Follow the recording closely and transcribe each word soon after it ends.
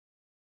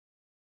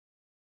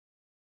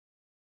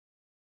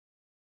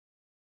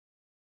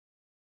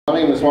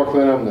name is Mark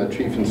Lynn. I'm the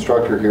chief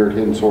instructor here at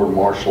Hidden Sword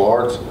Martial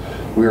Arts.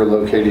 We are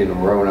located in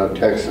Roanoke,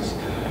 Texas.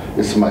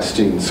 This is my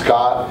student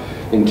Scott,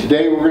 and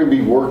today we're going to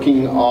be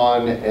working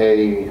on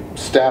a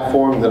staff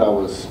form that I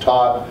was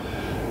taught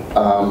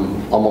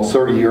almost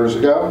 30 years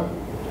ago,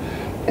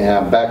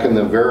 and back in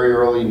the very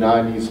early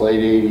 90s,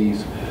 late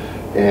 80s,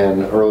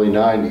 and early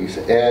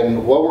 90s.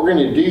 And what we're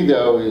going to do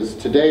though is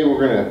today we're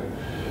going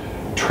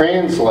to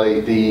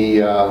translate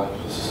the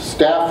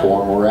staff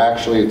form, or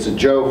actually it's a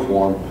Joe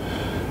form,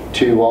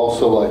 to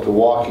also like the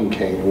walking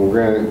cane.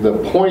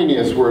 The point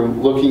is we're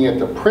looking at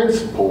the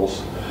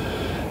principles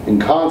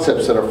and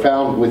concepts that are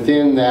found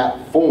within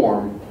that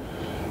form,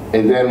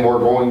 and then we're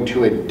going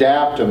to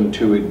adapt them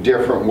to a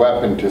different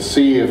weapon to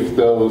see if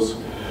those,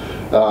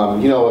 if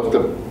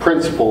the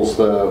principles,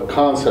 the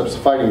concepts,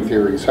 fighting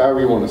theories,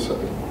 however you want to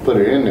put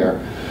it in there,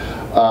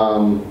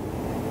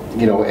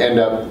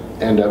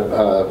 end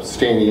up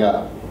standing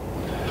up.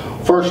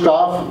 First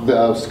off,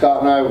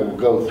 Scott and I will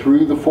go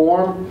through the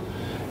form,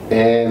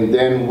 and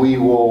then we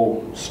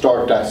will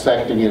start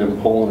dissecting it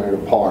and pulling it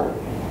apart.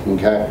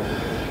 Okay.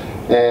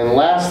 And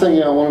last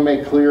thing I want to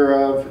make clear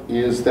of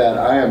is that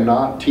I am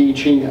not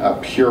teaching a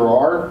pure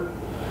art.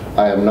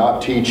 I am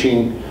not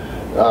teaching,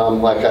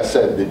 like I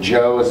said, the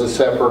Joe is a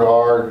separate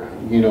art,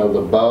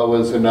 the bow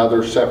is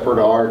another separate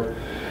art,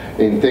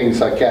 and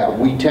things like that.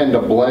 We tend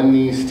to blend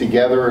these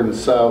together, and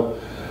so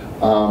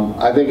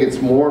I think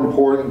it's more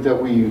important that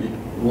we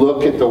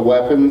look at the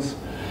weapons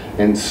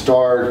and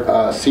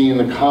start seeing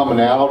the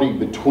commonality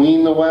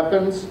between the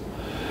weapons,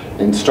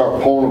 and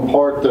start pulling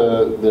apart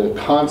the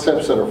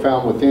concepts that are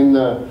found within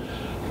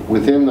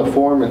the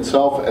form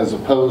itself, as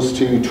opposed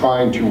to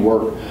trying to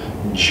work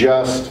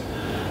just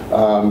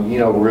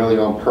really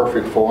on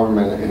perfect form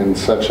and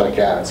such like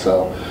that.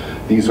 So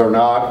these are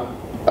not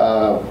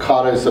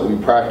katas that we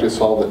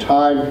practice all the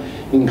time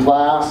in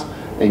class,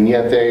 and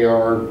yet they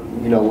are,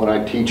 when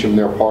I teach them,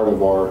 they're part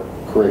of our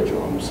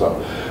curriculum. So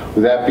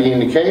with that being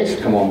the case,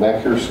 come on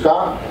back here,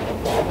 Scott.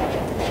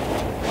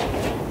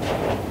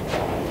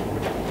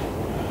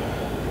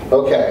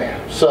 Okay,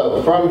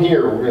 so from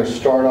here we're going to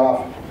start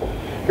off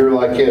here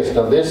like this.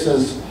 Now this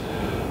is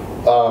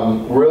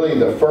really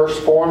the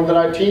first form that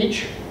I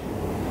teach.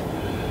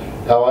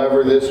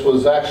 However, this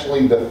was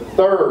actually the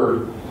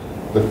third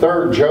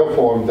Joe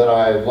form that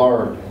I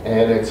learned,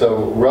 and it's a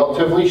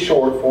relatively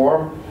short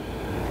form,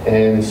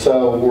 and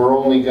so we're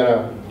only going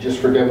to, just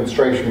for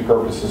demonstration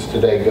purposes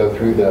today, go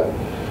through the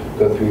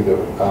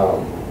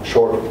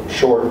short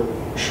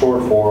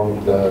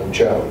form, the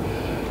Joe.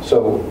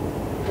 So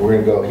we're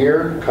going to go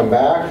here, come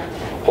back,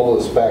 pull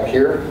this back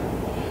here,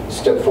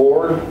 step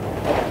forward,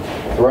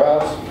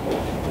 thrust,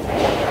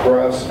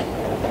 thrust,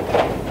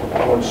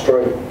 one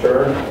straight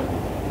turn,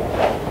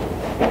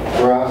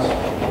 thrust.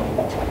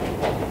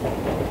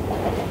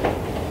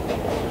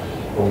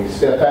 When we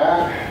step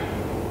back,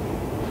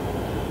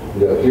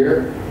 go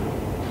here,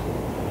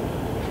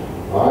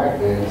 all right,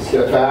 and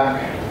step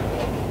back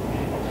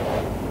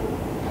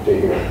to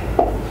here,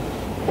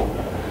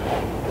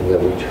 and then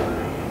we turn.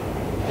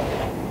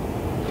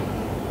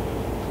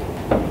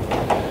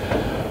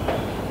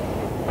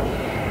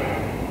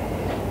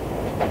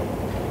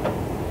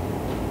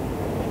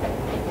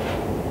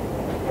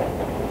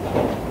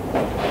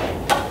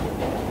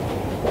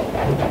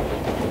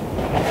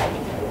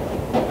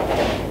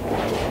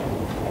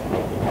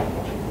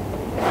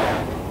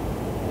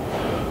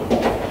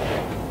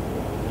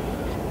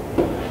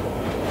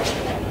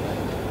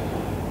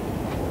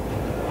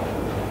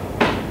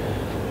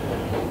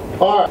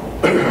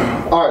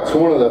 All right, so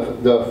one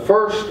of the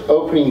first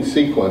opening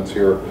sequence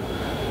here,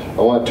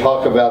 I want to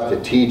talk about the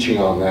teaching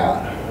on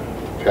that,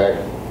 okay?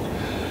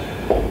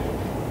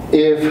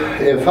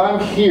 If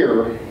I'm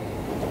here,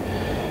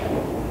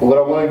 what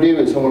I want to do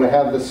is I want to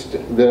have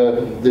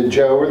the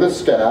Joe or the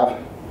staff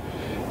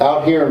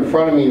out here in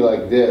front of me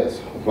like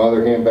this, with my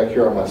other hand back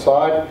here on my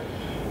side,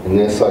 and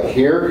this like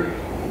here,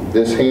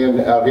 this hand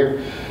out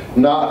here,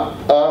 not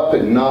up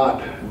and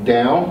not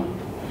down,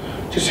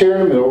 just here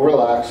in the middle,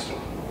 relaxed.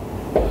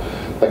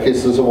 Like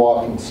this is a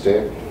walking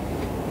stick.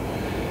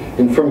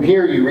 And from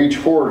here you reach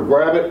forward,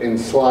 grab it, and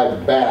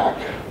slide back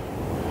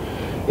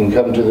and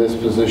come to this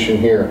position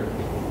here.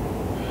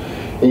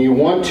 And you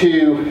want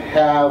to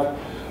have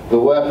the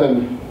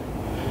weapon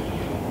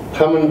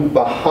coming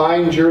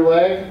behind your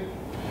leg,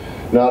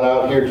 not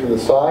out here to the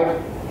side,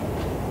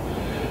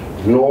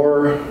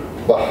 nor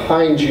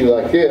behind you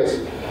like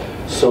this,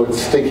 so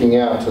it's sticking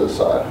out to the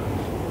side.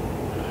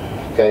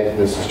 Okay,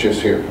 this is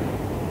just here.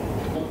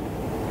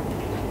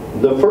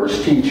 The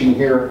first teaching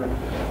here,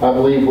 I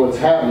believe what's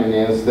happening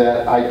is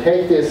that I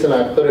take this and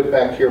I put it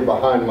back here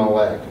behind my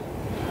leg.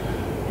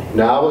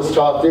 Now I was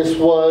taught this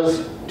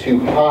was to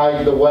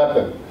hide the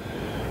weapon,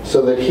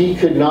 so that he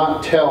could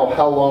not tell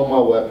how long my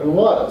weapon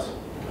was.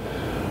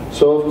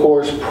 So of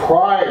course,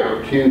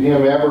 prior to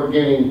him ever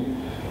getting,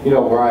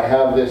 where I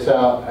have this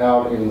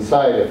out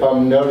inside, if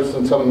I'm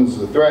noticing something's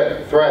a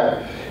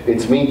threat,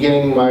 it's me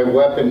getting my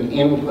weapon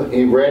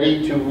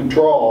ready to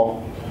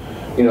draw,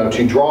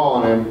 to draw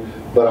on him,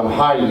 but I'm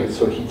hiding it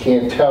so he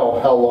can't tell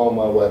how long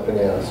my weapon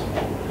is.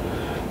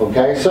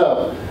 Okay,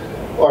 so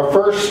our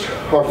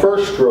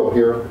first drill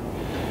here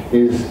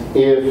is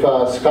if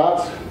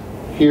Scott's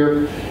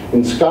here,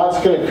 and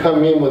Scott's going to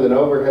come in with an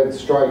overhead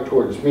strike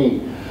towards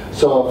me.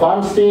 So if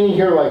I'm standing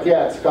here like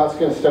that, Scott's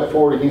going to step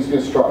forward and he's going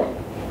to strike.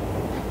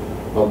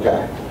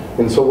 Okay.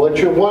 And so what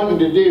you're wanting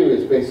to do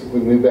is basically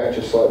move back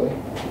just slightly.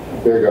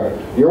 There you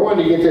go. You're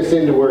wanting to get this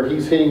into where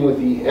he's hitting with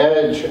the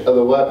edge of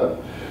the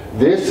weapon.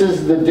 This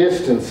is the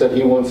distance that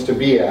he wants to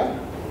be at.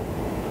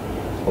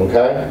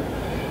 Okay?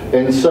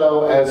 And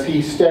so as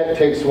he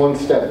takes one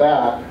step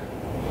back,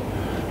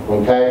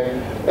 okay,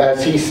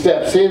 as he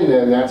steps in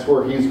then, that's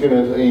where he's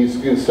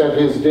gonna set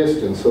his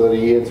distance so that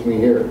he hits me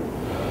here.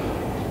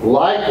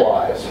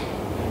 Likewise,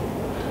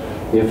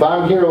 if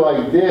I'm here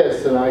like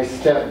this and I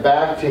step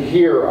back to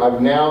here,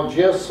 I've now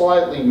just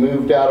slightly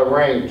moved out of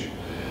range.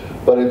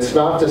 But it's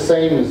not the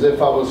same as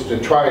if I was to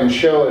try and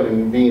show it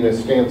and be in a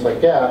stance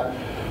like that.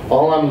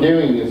 All I'm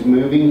doing is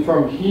moving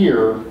from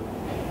here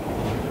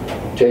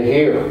to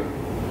here.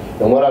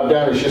 And what I've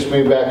done is just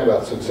move back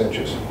about 6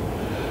 inches.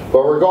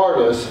 But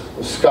regardless,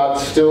 Scott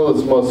still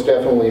is most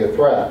definitely a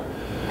threat.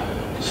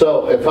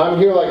 So if I'm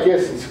here like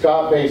this, and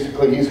Scott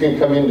basically, he's going to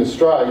come in to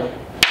strike,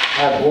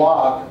 I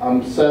block,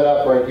 I'm set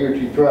up right here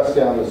to thrust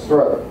down his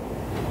throat.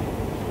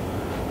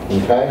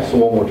 Okay, so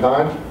one more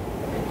time.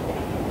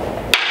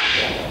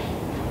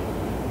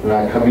 And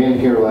I come in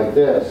here like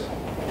this.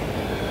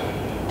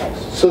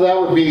 So that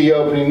would be the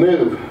opening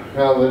move.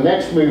 Now the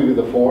next move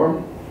of the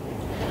form,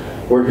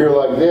 we're here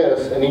like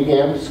this, and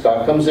again,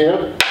 Scott comes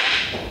in.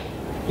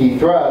 He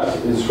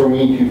thrusts is for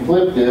me to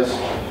flip this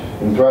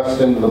and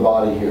thrust into the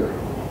body here.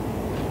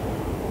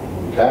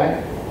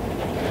 Okay?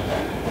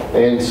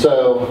 And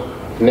so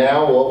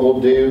now what we'll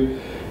do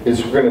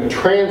is we're going to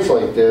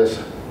translate this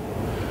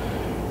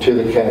to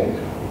the cane.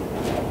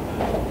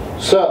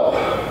 So,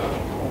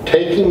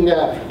 taking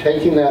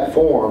that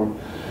form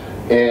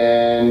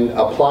and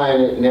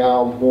applying it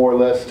now more or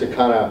less to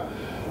kind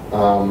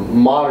of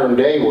modern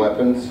day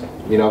weapons,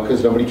 you know,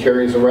 because nobody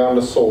carries around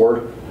a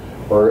sword,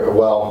 or,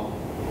 well,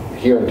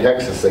 here in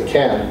Texas they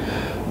can,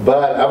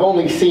 but I've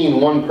only seen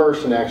one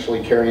person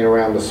actually carrying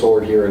around the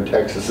sword here in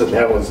Texas, and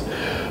that was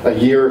a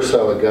year or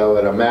so ago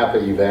at a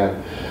MAPA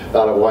event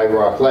out at White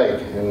Rock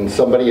Lake, and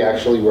somebody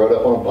actually rode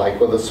up on a bike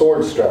with a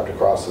sword strapped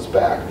across his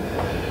back.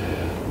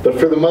 But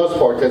for the most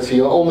part, that's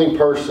the only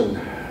person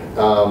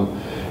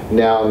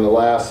now in the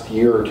last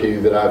year or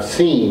two that I've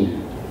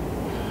seen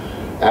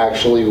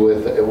actually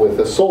with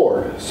a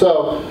sword.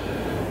 So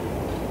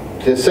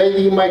to say that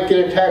you might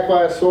get attacked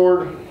by a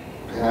sword,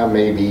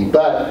 maybe,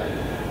 but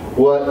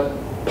what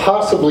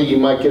possibly you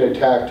might get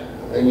attacked,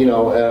 you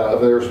know,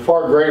 there's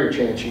far greater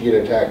chance you get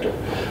attacked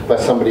by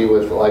somebody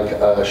with like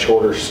a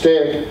shorter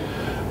stick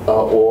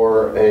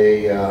or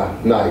a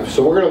knife.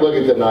 So we're going to look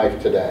at the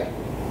knife today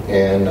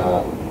and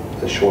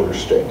the shorter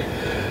stick.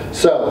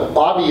 So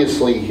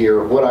obviously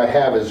here what I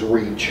have is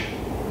reach.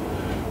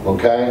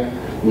 Okay,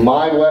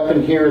 my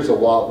weapon here is a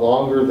lot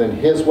longer than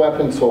his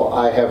weapon, so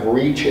I have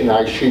reach, and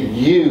I should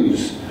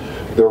use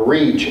the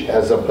reach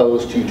as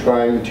opposed to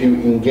trying to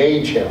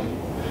engage him.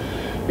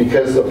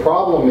 Because the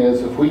problem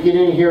is, if we get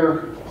in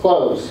here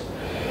close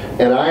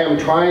and I am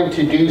trying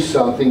to do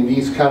something,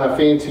 these kind of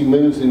fancy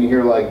moves in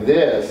here like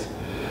this,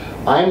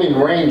 I'm in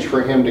range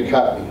for him to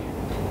cut me.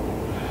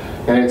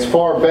 And it's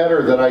far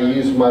better that I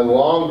use my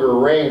longer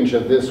range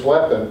of this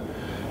weapon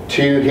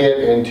to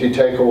hit and to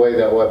take away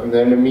that weapon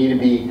than to me to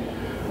be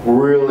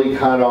really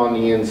kind of on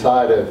the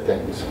inside of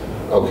things,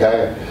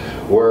 okay,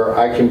 where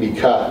I can be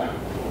cut.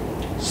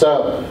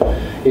 So,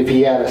 if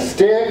he had a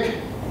stick,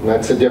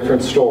 that's a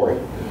different story.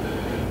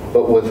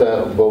 But with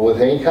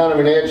any kind of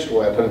an edged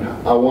weapon,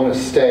 I want to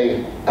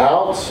stay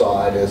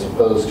outside as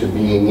opposed to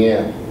being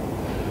in.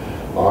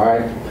 All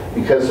right?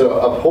 Because the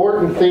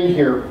important thing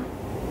here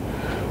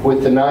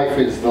with the knife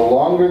is the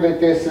longer that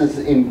this is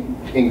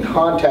in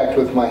contact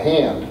with my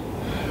hand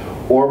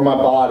or my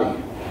body,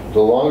 the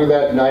longer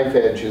that knife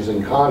edge is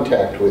in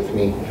contact with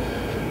me,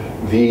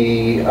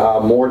 the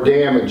more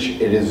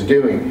damage it is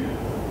doing.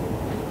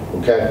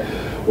 Okay,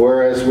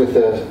 whereas with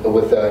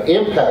an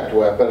impact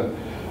weapon,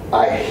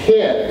 I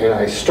hit and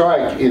I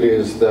strike. It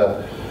is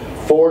the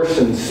force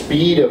and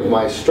speed of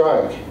my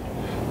strike,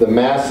 the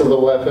mass of the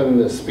weapon,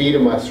 the speed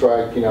of my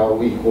strike, you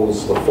know,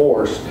 equals the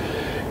force,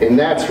 and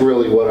that's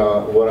really what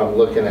I'm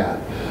looking at.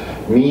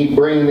 Me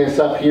bringing this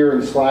up here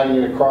and sliding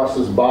it across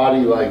his body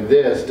like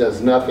this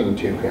does nothing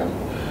to him.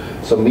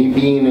 So me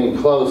being in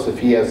close, if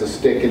he has a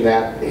stick in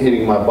that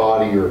hitting my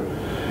body or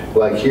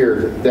like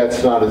here,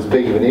 that's not as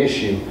big of an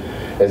issue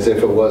as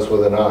if it was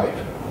with a knife.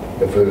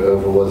 If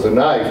it was a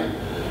knife,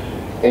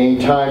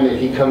 anytime that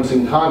he comes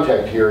in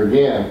contact here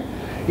again,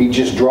 he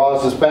just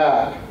draws his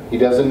back. He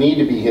doesn't need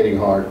to be hitting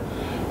hard.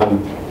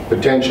 I'm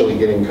potentially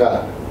getting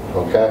cut,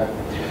 okay?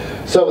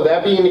 So with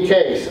that being the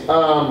case,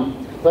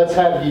 let's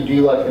have you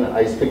do like an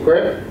ice pick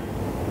grip.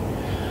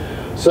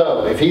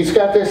 So if he's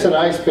got this an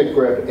ice pick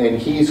grip and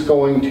he's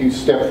going to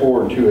step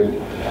forward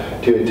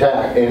to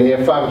attack, and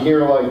if I'm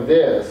here like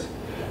this,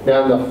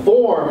 Now in the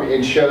form,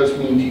 it shows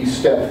me to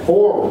step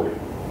forward,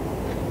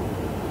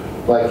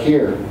 like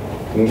here,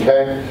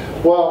 okay?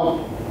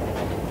 Well,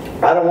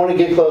 I don't want to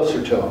get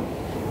closer to him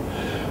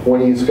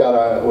when he's got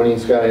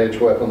an edge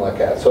weapon like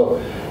that. So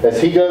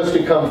as he goes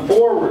to come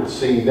forward,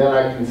 see, then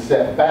I can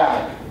step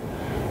back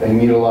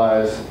and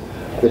utilize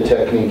the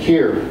technique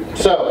here.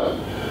 So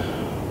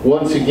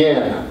once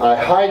again, I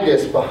hide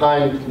this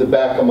behind the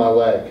back of my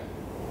leg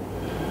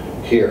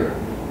here,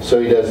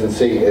 so he doesn't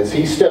see. As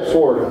he steps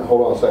forward,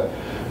 hold on a second.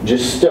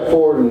 Just step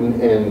forward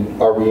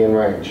and are we in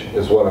range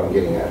is what I'm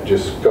getting at.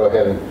 Just go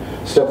ahead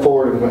and step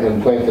forward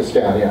and plant this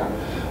down, yeah.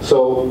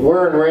 So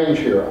we're in range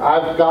here.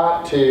 I've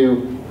got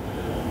to,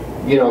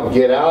 you know,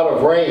 get out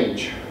of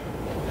range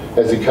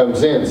as he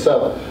comes in.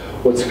 So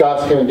what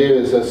Scott's going to do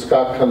is as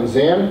Scott comes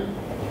in,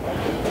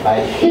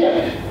 I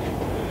hit,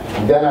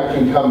 then I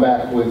can come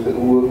back with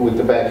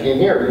the back in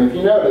here. And if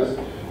you notice,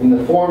 in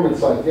the form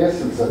it's like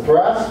this, it's a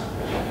thrust.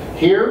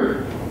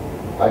 Here,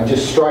 I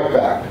just strike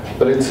back.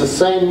 But it's the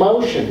same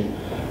motion,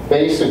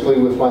 basically,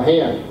 with my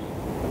hand.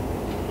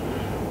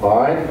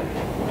 All right?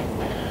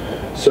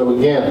 So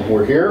again,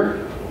 we're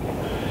here.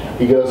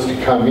 He goes to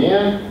come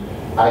in.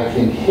 I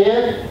can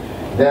hit,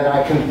 then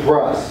I can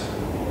thrust.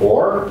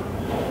 Or,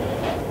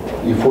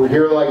 if we're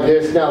here like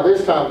this, now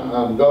this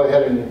time, go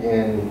ahead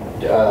and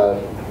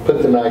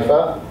put the knife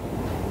up.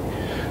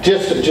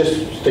 Just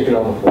stick it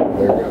on the floor.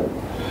 There we go.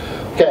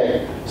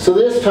 Okay, so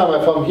this time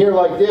if I'm here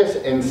like this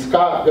and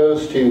Scott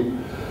goes to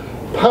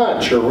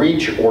punch or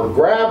reach or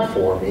grab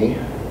for me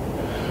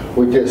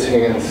with this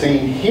hand, see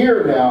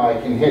here now I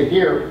can hit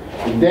here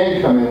and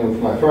then come in with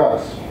my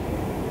thrust.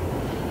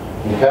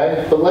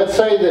 Okay, but let's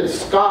say that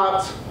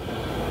Scott's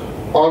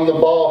on the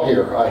ball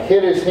here. I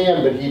hit his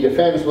hand, but he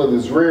defends with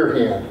his rear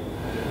hand.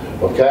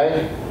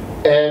 Okay,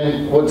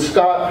 and what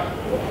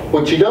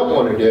you don't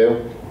want to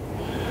do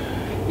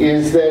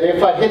is that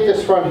if I hit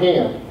this front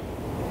hand,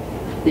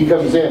 he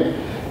comes in,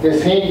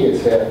 this hand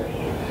gets hit.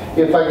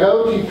 If I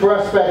go to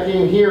thrust back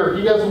in here,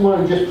 he doesn't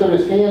want to just put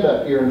his hand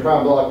up here and try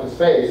and block his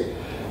face,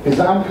 because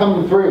I'm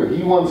coming through.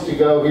 He wants to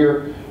go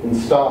here and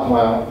stop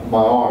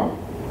my arm.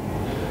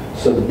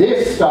 So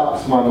this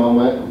stops my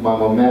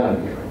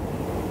momentum here.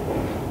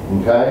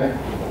 Okay?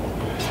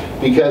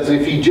 Because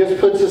if he just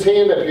puts his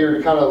hand up here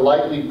to kind of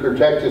lightly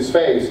protect his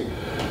face,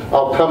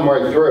 I'll come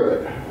right through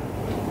it.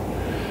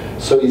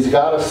 So he's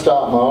got to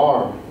stop my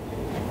arm.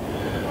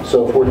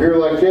 So if we're here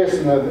like this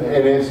and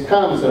it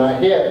comes and I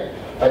hit,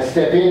 I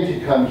step in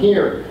to come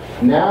here.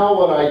 Now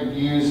what I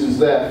use is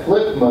that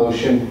flip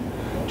motion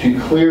to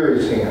clear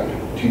his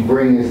hand, to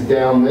bring his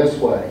down this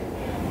way,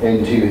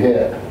 and to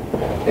hit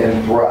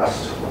and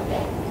thrust.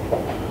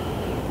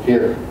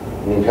 Here,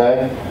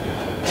 okay?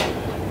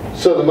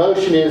 So the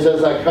motion is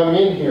as I come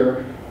in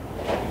here,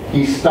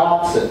 he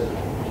stops it.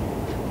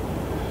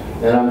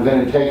 And I'm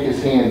going to take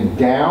his hand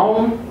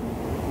down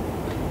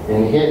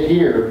and hit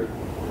here,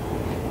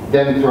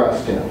 then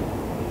thrust in.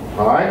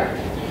 All right?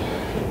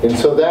 And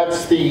so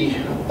that's the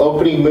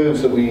opening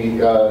moves that we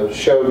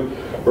showed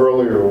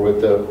earlier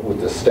with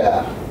the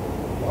staff.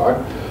 All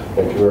right?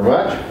 Thank you very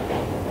much.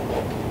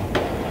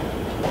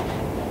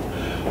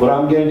 What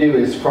I'm going to do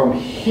is from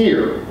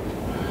here,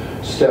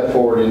 step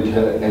forward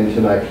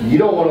into knife. You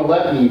don't want to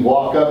let me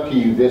walk up to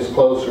you this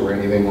close or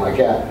anything like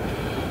that,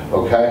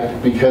 okay?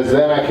 Because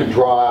then I could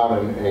draw out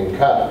and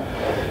cut.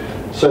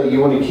 So you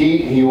want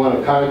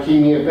to kind of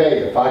keep me at bay.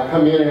 If I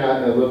come in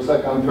and it looks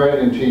like I'm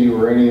threatening to you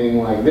or anything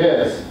like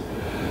this,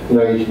 you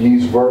know, you can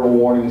use verbal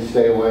warning,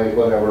 stay away,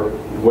 whatever.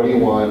 What do you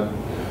want?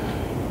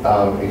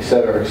 Et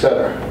cetera, et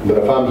cetera. But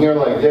if I'm here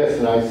like this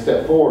and I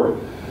step forward,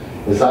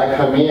 as I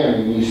come in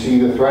and you see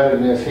the threat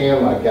in this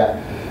hand like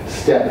that,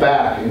 step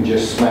back and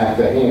just smack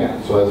the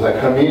hand. So as I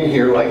come in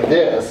here like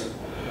this,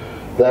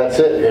 that's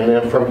it. And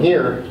then from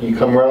here, you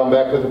come right on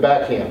back with the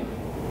backhand.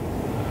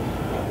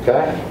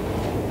 Okay?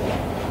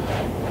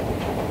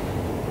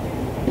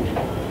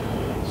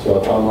 So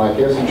if I'm like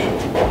this,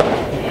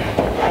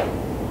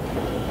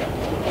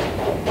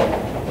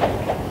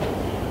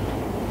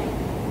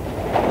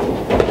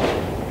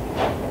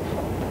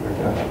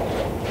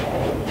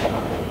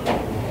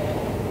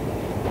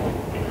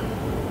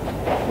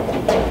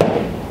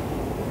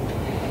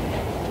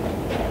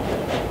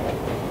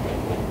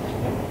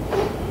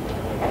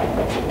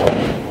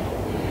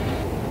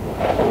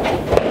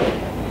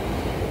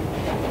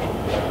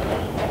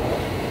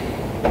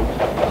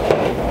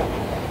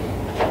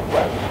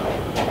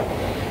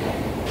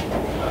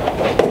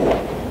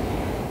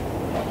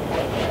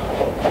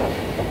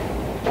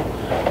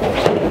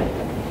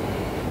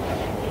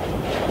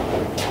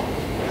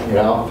 you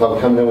know, if I'm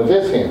coming in with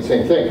this hand,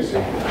 same thing, see?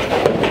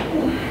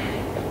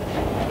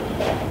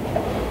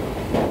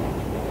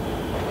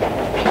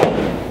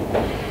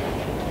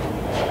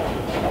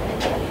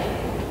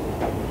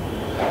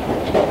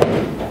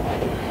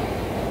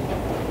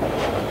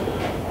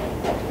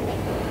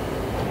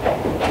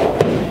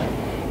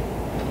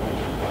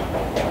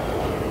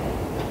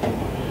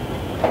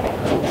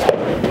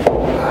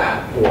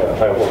 Yeah,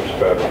 that works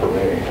better for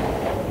me.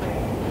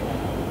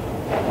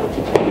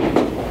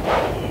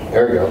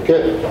 There we go,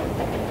 good.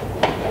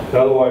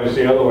 Otherwise,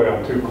 the other way,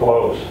 I'm too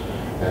close.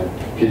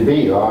 That could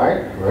be, all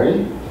right,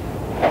 ready?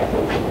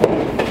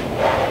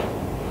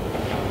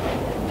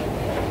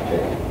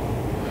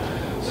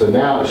 Okay. So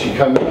now she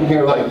comes in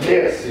here like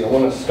this, you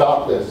want to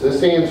stop this.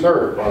 This hand's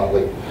hurt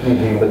probably,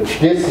 but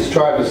this is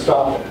trying to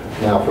stop it.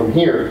 Now from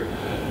here,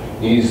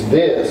 use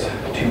this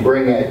to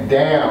bring it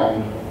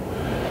down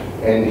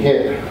and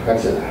hit.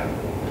 That's it.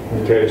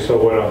 Okay, so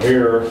when I'm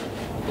here,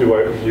 do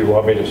you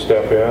want me to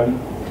step in?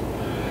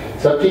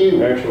 It's up to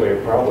you. Actually,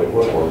 it probably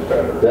would work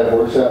better. That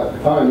works out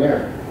fine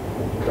there.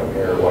 Come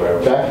here, whatever.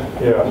 Okay?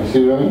 Yeah. You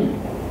see what I mean?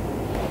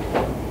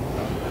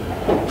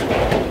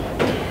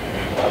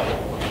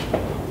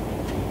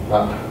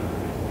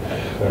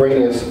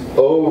 Bring this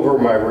over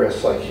my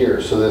wrist like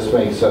here, so this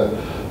makes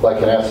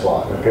like an S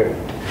lock. Okay.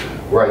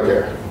 Right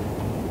there.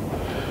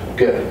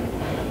 Good.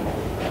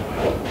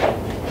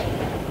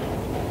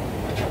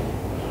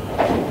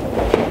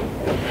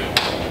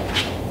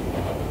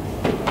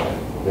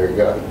 There you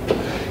go.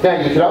 Now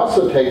you can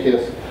also take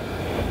this,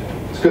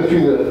 let's go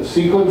through the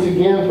sequence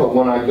again, but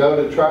when I go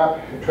to trap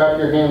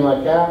your hand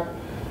like that,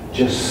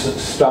 just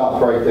stop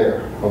right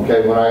there,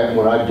 okay, when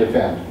I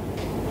defend.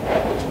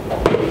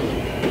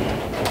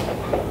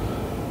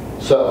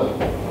 So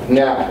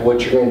now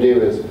what you're going to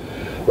do is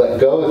let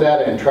go of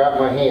that and trap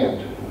my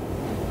hand.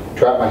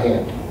 Trap my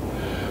hand.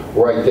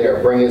 Right there.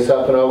 Bring this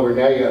up and over.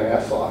 Now you got an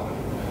S-lock.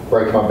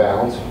 Break my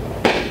balance.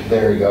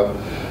 There you go.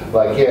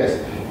 Like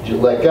this. You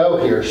let go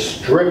here.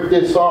 Strip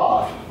this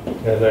off.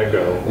 And then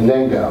go. And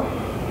then go.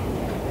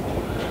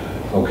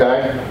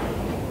 Okay?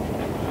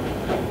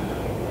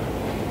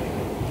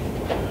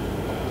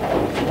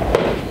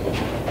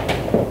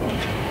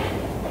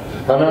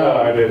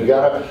 No, I didn't. You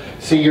gotta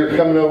see you're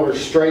coming over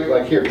straight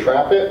like here.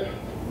 Trap it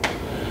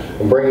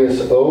and bring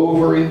this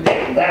over and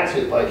that's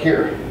it like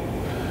here.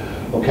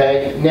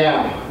 Okay?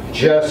 Now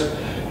just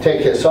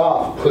take this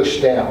off,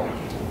 push down,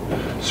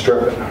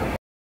 strip it.